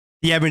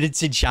The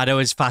Eminence in Shadow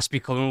is fast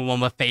becoming one of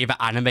my favorite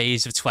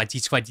animes of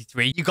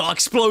 2023. You got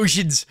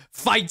explosions,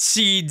 fight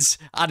scenes,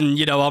 and,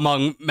 you know,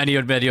 among many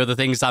other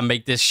things that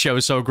make this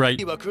show so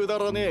great.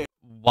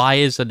 Why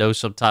is there no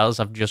subtitles?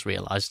 I've just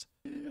realized.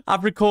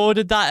 I've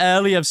recorded that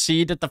early. I've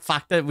seen that the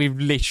fact that we've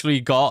literally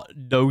got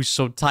no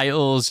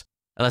subtitles.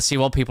 Let's see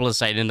what people are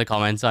saying in the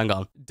comments. Hang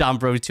on. Damn,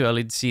 bro, too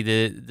early to see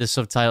the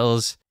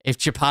subtitles. If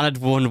Japan had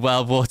won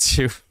World War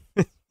II.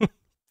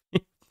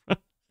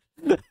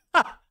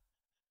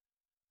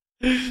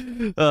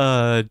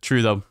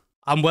 True though.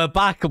 And we're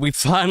back, and we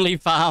finally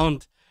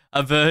found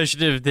a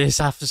version of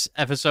this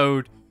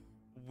episode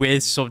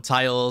with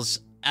subtitles,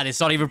 and it's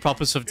not even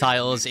proper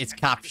subtitles, it's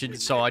captioned,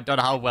 so I don't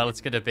know how well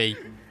it's gonna be.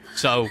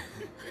 So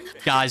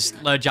guys,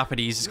 learn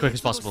Japanese as quick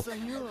as possible.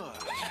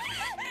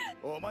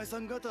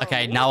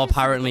 Okay, now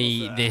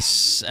apparently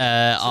this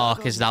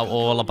arc is now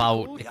all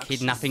about the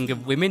kidnapping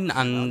of women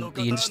and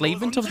the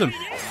enslavement of them.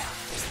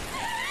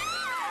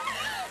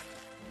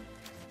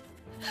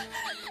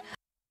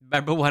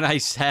 Remember when I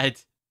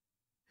said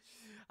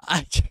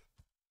I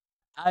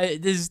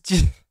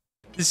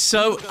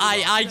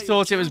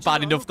thought it was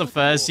bad enough the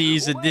first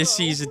season. This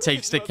season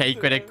takes the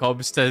cake when it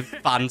comes to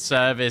fan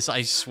service,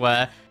 I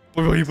swear.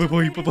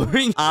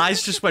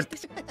 Eyes just went.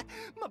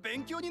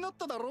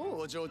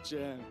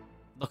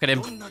 Look at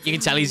him. You can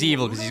tell he's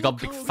evil because he's got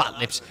big fat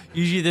lips.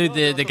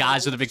 Usually the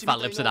guys with the big fat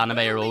lips in anime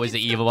are always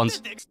the evil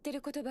ones.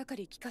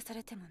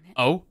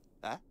 Oh?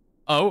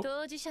 Oh?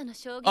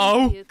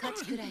 Oh?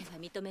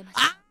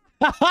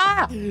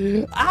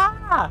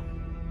 Ah!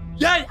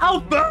 Yeah,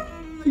 Alpha!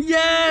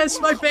 Yes,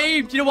 my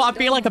babe! Do you know what? I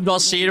feel like I've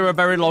not seen her a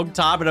very long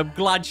time, and I'm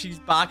glad she's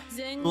back.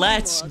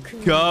 Let's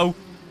go.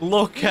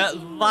 Look at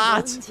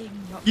that.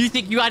 You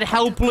think you had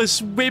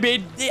helpless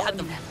women? They had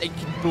the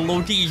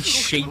bloody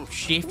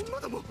shapeshift.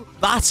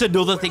 That's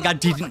another thing I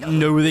didn't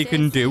know they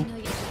can do.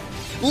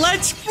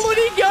 Let's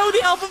bloody go,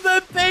 the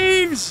Alphabet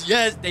Babes!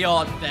 Yes, they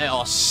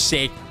are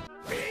sick.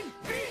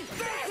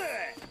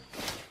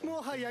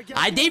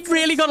 They've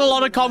really got a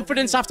lot of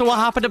confidence after what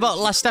happened about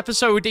last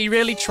episode. They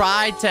really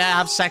tried to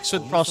have sex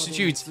with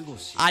prostitutes,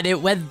 and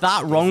it went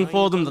that wrong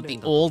for them that they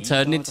all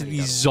turned into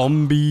these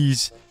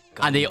zombies,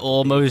 and they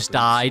almost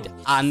died.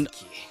 And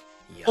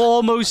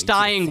almost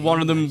dying,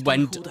 one of them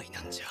went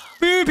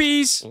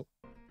boobies.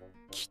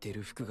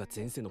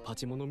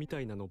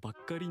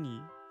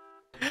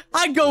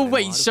 I go,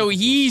 wait, so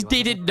he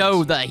didn't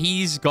know that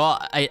he's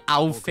got an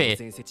outfit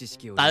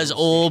that has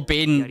all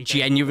been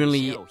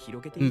genuinely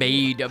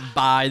made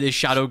by the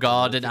Shadow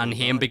Garden and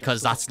him,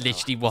 because that's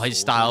literally what his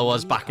style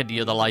was back in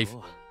the other life,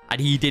 and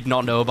he did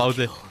not know about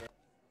it.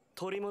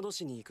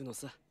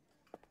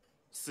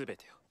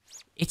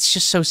 It's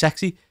just so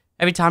sexy.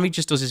 Every time he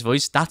just does his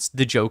voice, that's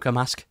the Joker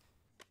mask.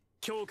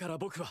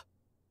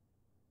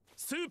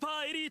 Super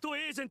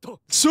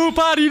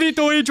Elite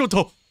Agent!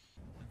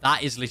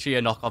 That is literally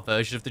a knockoff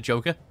version of the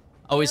Joker.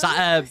 Oh, is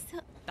that,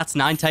 that's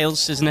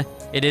Ninetales, isn't it?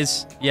 It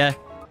is, yeah.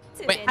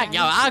 Wait,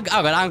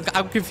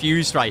 I'm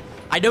confused, right?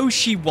 I know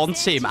she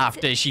wants him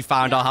after she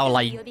found out how,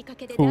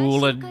 like,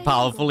 cool and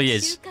powerful he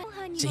is.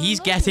 So he's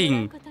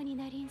getting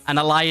an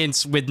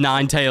alliance with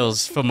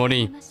Ninetales for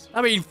money.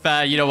 I mean,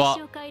 fair, you know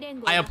what?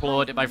 I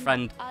applaud it, my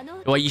friend.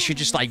 Well, you should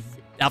just, like,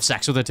 have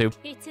sex with her too.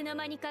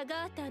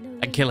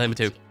 And kill him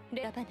too.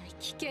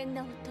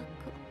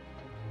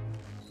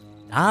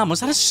 Damn, was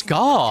that a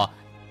scar?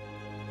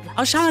 I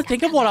was trying to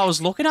think of what I was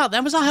looking at.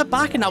 Then was that her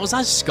back, and that was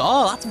that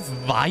scar. That's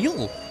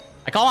vile.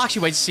 I can't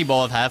actually wait to see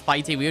more of her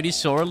fighting. We only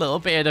saw a little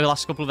bit in the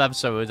last couple of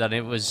episodes, and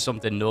it was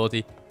something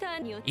naughty.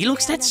 He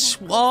looks dead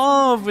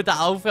suave with that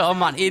outfit on,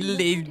 man.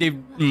 It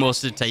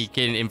must have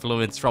taken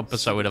influence from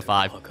Persona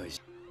 5.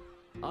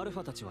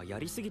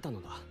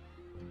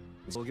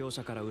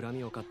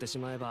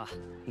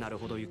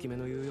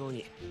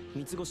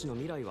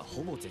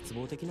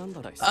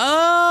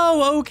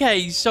 Oh,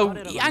 okay. So,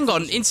 hang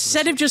on.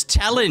 Instead of just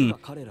telling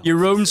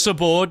your own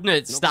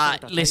subordinates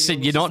that,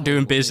 listen, you're not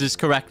doing business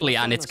correctly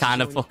and it's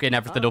kind of fucking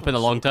everything up in the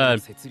long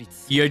term,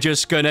 you're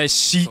just gonna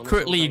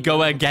secretly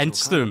go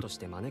against them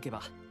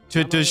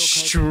to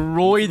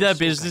destroy their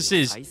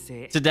businesses,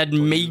 to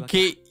then make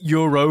it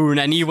your own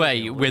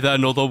anyway with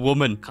another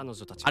woman.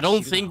 I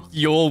don't think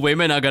your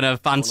women are gonna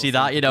fancy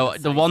that, you know.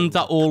 The ones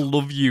that all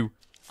love you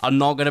are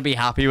not gonna be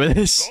happy with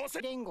this.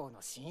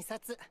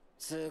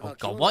 Oh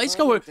god, what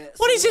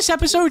is this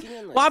episode?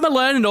 Why am I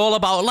learning all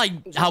about,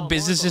 like, how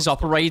businesses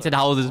operate and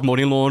how there's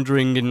money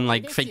laundering and,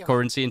 like, fake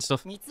currency and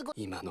stuff?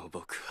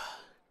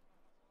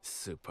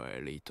 Super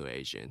Elite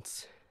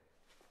Agents.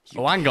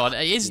 Oh, hang on.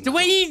 The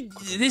way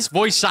this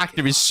voice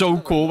actor is so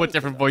cool with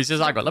different voices.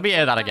 Hang on, let me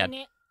hear that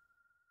again.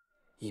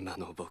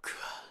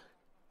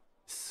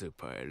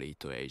 Super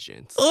Elite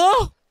Agents.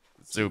 Oh!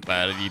 Super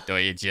Elite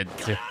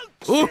Agents.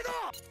 Oh!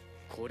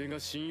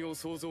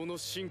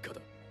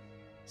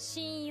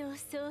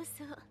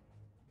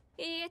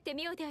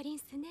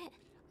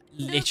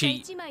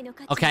 Literally.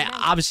 Okay,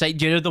 I'm saying,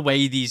 do you know the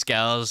way these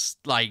girls,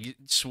 like,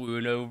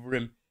 swoon over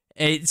him?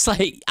 It's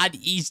like, and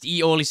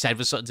all he said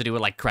was something to do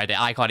with, like, credit.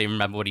 I can't even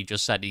remember what he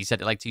just said. He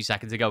said it like 2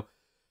 seconds ago.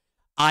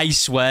 I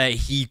swear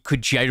he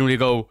could genuinely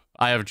go,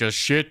 I have just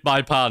shit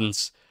my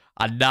pants,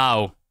 and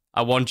now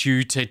I want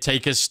you to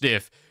take a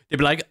sniff. They'd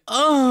be like,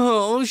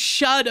 oh,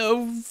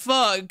 Shadow,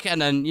 fuck.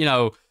 And then, you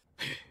know.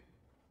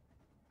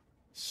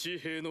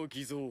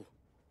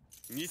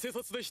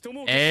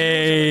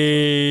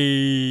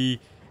 Hey.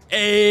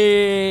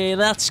 Hey,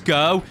 let's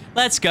go.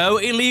 Let's go.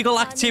 Illegal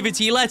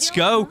activity, let's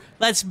go.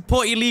 Let's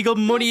put illegal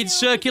money in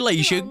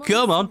circulation.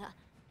 Come on.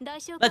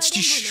 Let's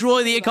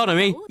destroy the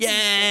economy.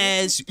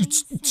 Yes.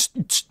 It's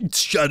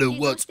Shadow,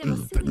 what?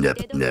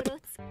 Nep, nep.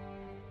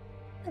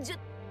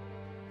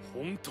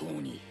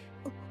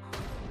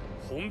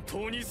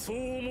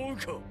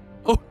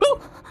 Oh.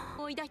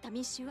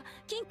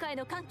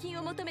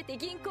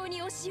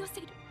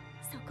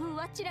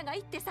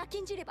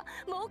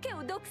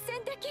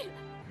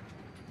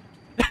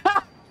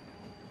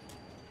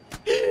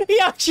 He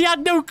actually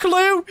had no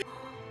clue.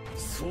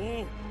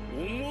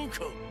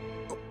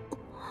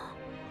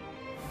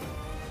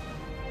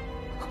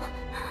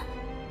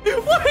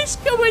 What is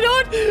going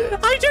on?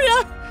 I don't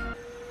know.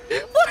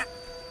 What?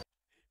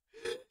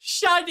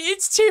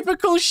 It's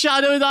typical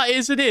Shadow, that,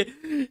 isn't it?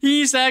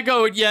 He's there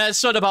going, yeah,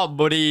 it's not about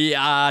money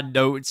and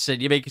notes,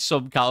 and you make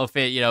some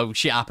counterfeit, you know,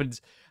 shit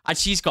happens. And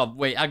she's gone,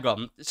 wait, hang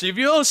on. So if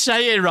you're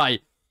saying,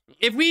 right,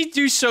 if we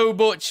do so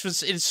much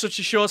in such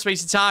a short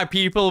space of time,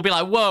 people will be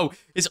like, whoa,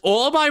 is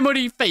all my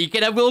money fake?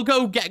 And then we'll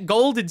go get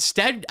gold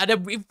instead. And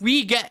then if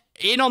we get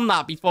in on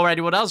that before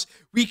anyone else,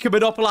 we can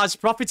monopolize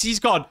profits. He's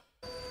gone,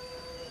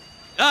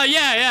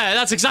 yeah,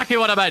 that's exactly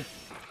what I meant.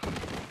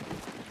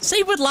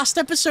 Same with last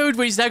episode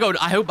where he's there going,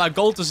 I hope my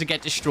gold doesn't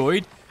get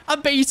destroyed.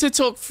 And Beta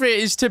took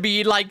Frizz to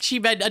be like, she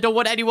meant, I don't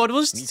want anyone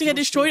else to get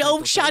destroyed.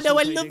 Oh, Shadow,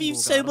 I love you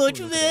so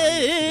much.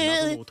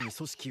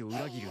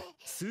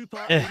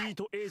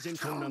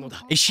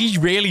 Is she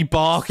really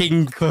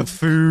barking for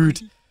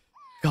food?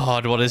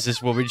 God, what is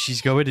this woman?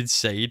 She's going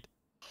insane.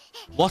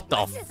 What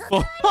the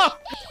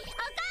fuck?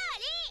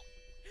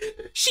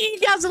 She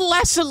has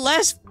less and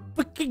less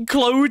fucking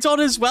clothes on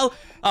as well.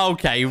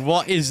 Okay,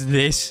 what is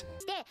this?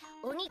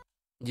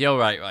 You're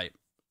right.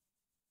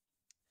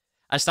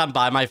 I stand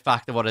by my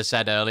fact of what I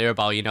said earlier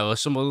about, you know,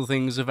 some other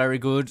things are very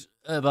good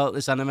about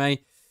this anime.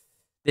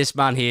 This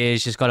man here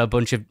has just got a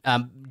bunch of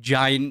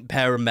giant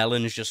pair of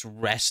melons just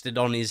rested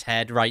on his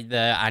head right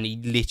there, and he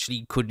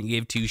literally couldn't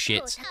give two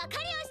shits.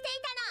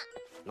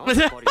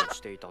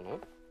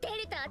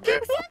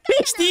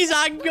 It's these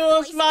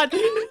angles, man.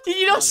 Did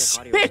you not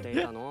see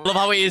it? Love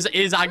how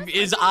his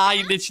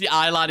eye, literally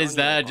eyelid is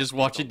there, just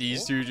watching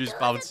these two just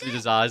bouncing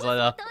his eyes like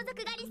that.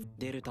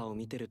 It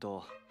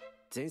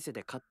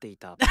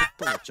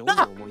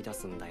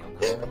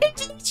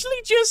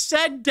literally just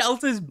said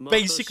Delta's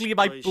basically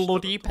my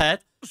bloody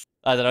pet.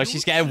 I don't know,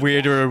 she's getting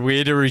weirder and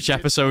weirder each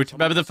episode.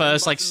 Remember the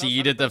first, like,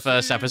 scene in the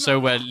first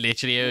episode where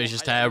literally it was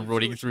just her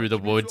running through the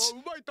woods,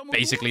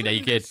 basically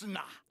naked, and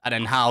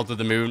then howled to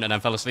the moon and then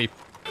fell asleep.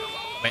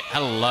 Wait,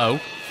 hello?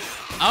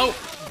 Oh,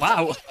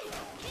 wow.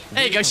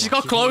 There you go, she's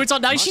got clothes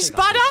on now. She's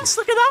badass,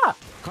 look at that.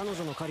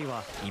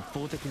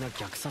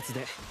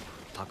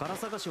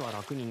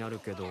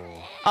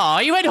 Oh,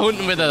 you went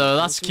hunting with her though,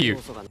 that's cute.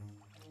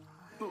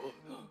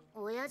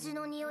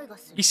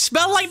 You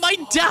smell like my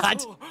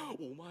dad!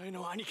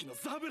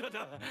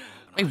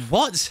 Wait,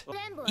 what?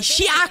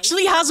 She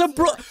actually has a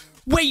bro-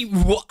 Wait,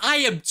 what? I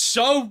am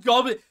so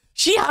gone.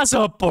 She has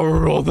a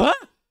brother?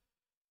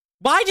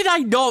 Why did I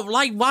not,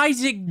 like, why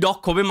did it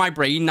not come in my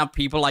brain that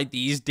people like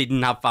these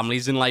didn't have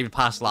families in, like,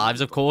 past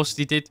lives? Of course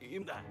they did.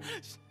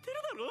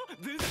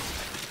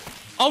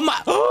 Oh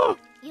my-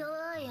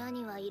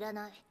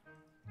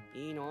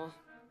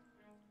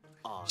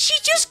 She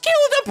just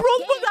killed her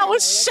brother without a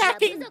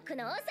second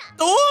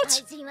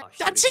thought!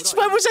 That's since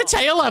when was her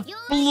tail a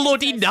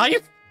bloody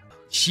knife?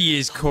 She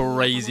is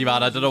crazy,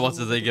 man. I don't know what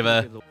to think of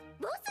her.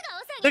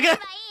 Look at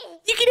her.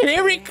 You can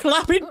hear it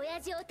clapping. Look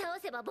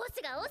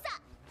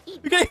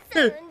at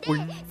her.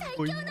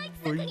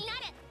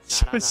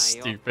 So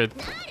stupid.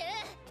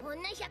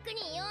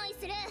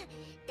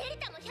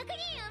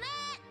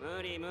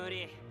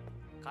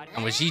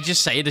 And was she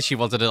just saying that she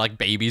wanted to, like,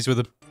 babies with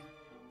him?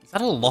 Is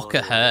that a lock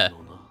of hair?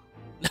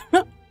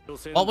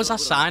 What was that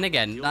sign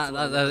again?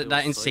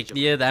 That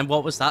insignia then?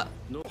 What was that?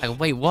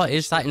 Wait, what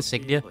is that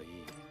insignia?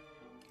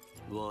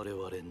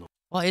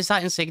 What is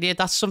that insignia?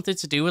 That's something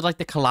to do with, like,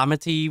 the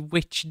Calamity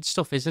Witch and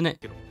stuff, isn't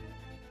it?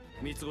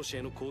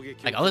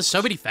 Like, oh, there's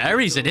so many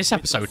fairies in this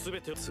episode.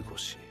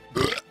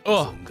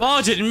 Oh,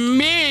 pardon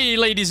me,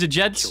 ladies and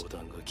gents.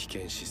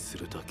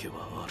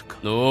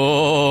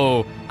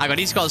 No. Hang on,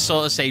 he's got sort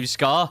of the same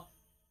scar.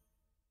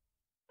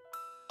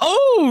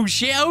 Oh,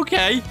 shit,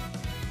 okay.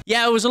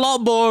 Yeah, it was a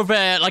lot more of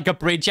a, like, a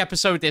bridge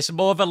episode, this.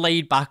 More of a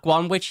laid-back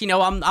one, which, you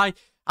know, I'm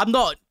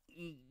not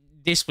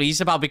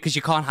displeased about, because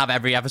you can't have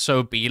every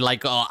episode be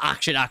like, oh,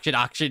 action, action,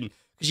 action.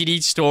 Because you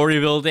need story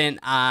building,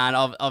 and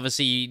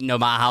obviously, no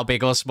matter how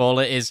big or small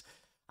it is.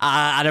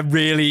 And I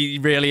really,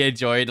 really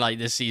enjoyed, like,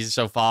 this season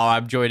so far.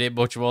 I've enjoyed it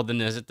much more than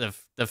the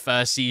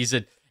first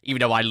season, even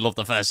though I love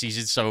the first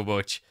season so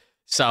much.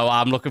 So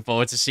I'm looking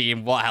forward to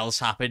seeing what else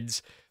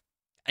happens.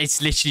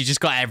 It's literally just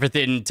got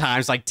everything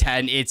times like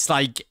 10. It's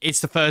like, it's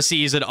the first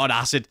season on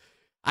acid.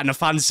 And a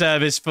fan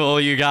service for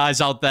all you guys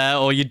out there,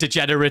 or you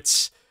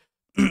degenerates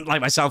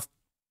like myself.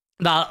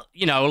 That,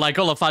 you know, like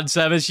all the fan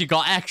service you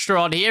got extra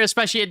on here,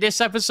 especially in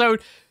this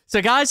episode.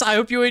 So guys, I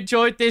hope you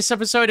enjoyed this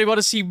episode. If you want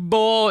to see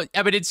more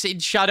Eminence in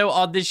Shadow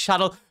on this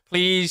channel,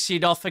 please do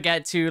not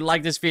forget to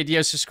like this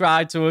video,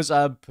 subscribe to us,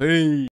 and peace.